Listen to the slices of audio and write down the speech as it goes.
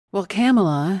Well,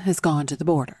 Kamala has gone to the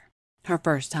border. Her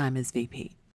first time as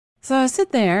VP. So I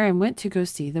sit there and went to go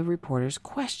see the reporters'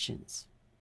 questions.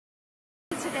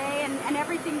 Today and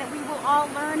everything that we will all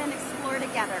learn and explore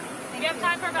together. We have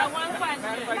time for about one question.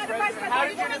 Madam Vice President, how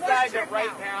did you decide that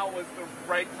right now was the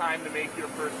right time to make your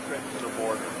first trip to the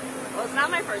border? Well, it's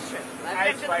not my first trip.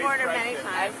 I've been to the border many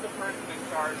times. As the person in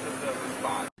charge of the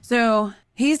response. So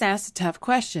he's asked a tough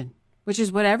question, which is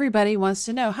what everybody wants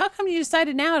to know. How come you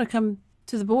decided now to come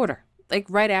to the border, like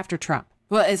right after Trump?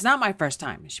 Well, it's not my first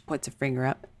time. She puts her finger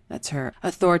up. That's her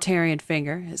authoritarian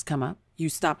finger has come up. You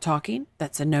stop talking.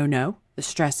 That's a no-no. The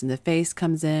stress in the face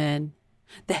comes in.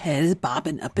 The head is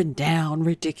bobbing up and down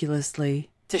ridiculously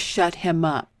to shut him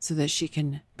up so that she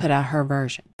can put out her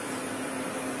version.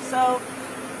 So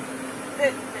the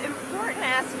important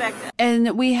aspect.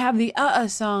 And we have the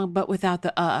song, but without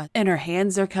the And her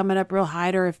hands are coming up real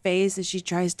high to her face as she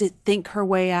tries to think her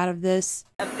way out of this.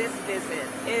 Of this visit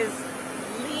is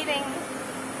leading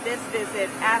this visit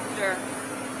after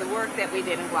the work that we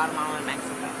did in Guatemala and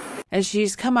Mexico. As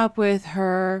she's come up with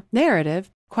her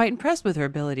narrative, quite impressed with her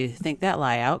ability to think that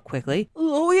lie out quickly.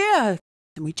 Oh, yeah.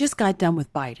 And we just got done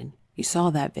with Biden. You saw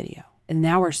that video. And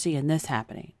now we're seeing this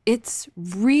happening. It's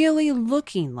really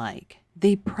looking like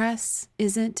the press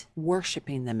isn't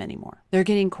worshiping them anymore. They're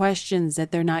getting questions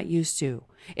that they're not used to.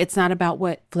 It's not about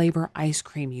what flavor ice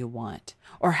cream you want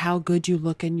or how good you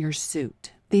look in your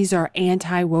suit. These are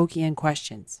anti-Wokian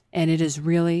questions, and it is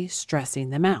really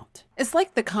stressing them out. It's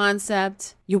like the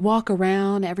concept, you walk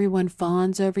around, everyone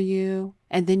fawns over you,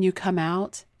 and then you come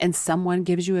out and someone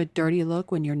gives you a dirty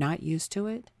look when you're not used to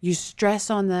it. You stress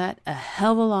on that a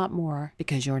hell of a lot more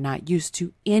because you're not used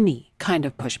to any kind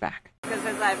of pushback. Because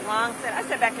as I've long said, I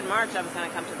said back in March I was going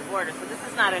to come to the border, so this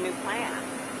is not a new plan.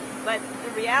 But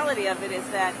the reality of it is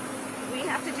that we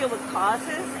have to deal with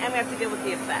causes and we have to deal with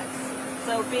the effects.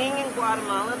 So being in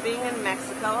Guatemala, being in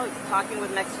Mexico, talking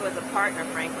with Mexico as a partner,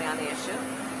 frankly, on the issue,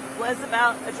 was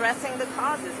about addressing the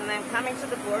causes, and then coming to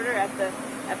the border at the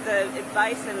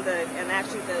advice and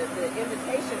actually the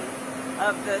invitation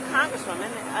of the Congresswoman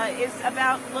is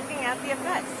about looking at the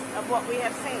effects of what we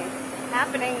have seen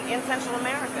happening in Central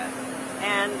America.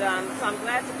 And so I'm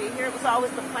glad to be here. It was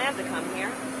always the plan to come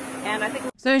here. And I think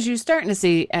so as you're starting to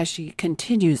see, as she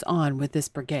continues on with this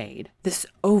brigade, this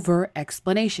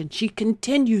over-explanation, she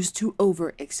continues to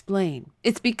over-explain.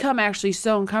 It's become actually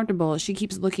so uncomfortable. She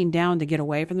keeps looking down to get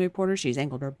away from the reporters. She's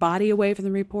angled her body away from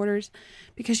the reporters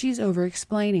because she's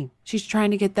over-explaining. She's trying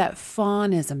to get that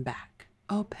fawnism back.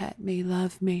 Oh, pet me,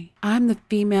 love me. I'm the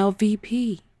female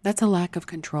VP. That's a lack of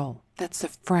control. That's a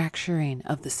fracturing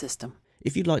of the system.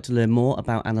 If you'd like to learn more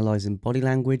about analysing body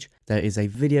language, there is a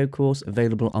video course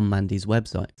available on Mandy's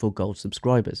website for Gold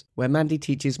subscribers, where Mandy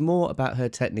teaches more about her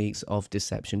techniques of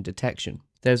deception detection.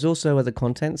 There's also other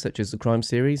content such as the Crime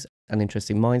series and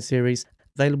Interesting Minds series,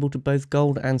 available to both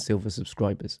Gold and Silver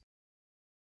subscribers.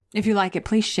 If you like it,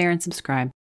 please share and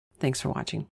subscribe. Thanks for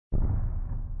watching.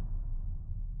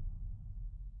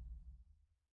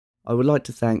 I would like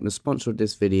to thank the sponsor of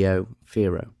this video,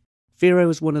 Fero. Fero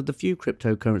is one of the few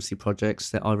cryptocurrency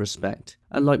projects that I respect.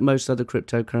 Unlike most other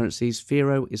cryptocurrencies,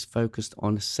 Fero is focused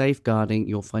on safeguarding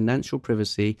your financial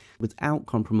privacy without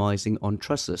compromising on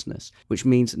trustlessness, which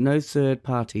means no third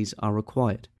parties are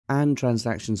required, and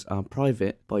transactions are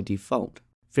private by default.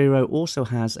 Fero also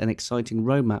has an exciting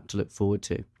roadmap to look forward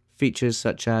to. Features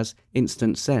such as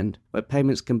Instant Send, where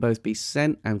payments can both be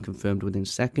sent and confirmed within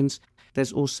seconds.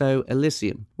 There's also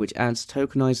Elysium, which adds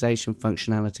tokenization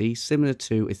functionality similar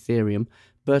to Ethereum,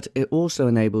 but it also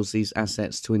enables these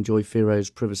assets to enjoy Fero's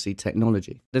privacy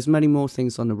technology. There's many more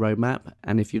things on the roadmap,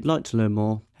 and if you'd like to learn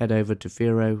more, head over to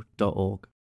fero.org.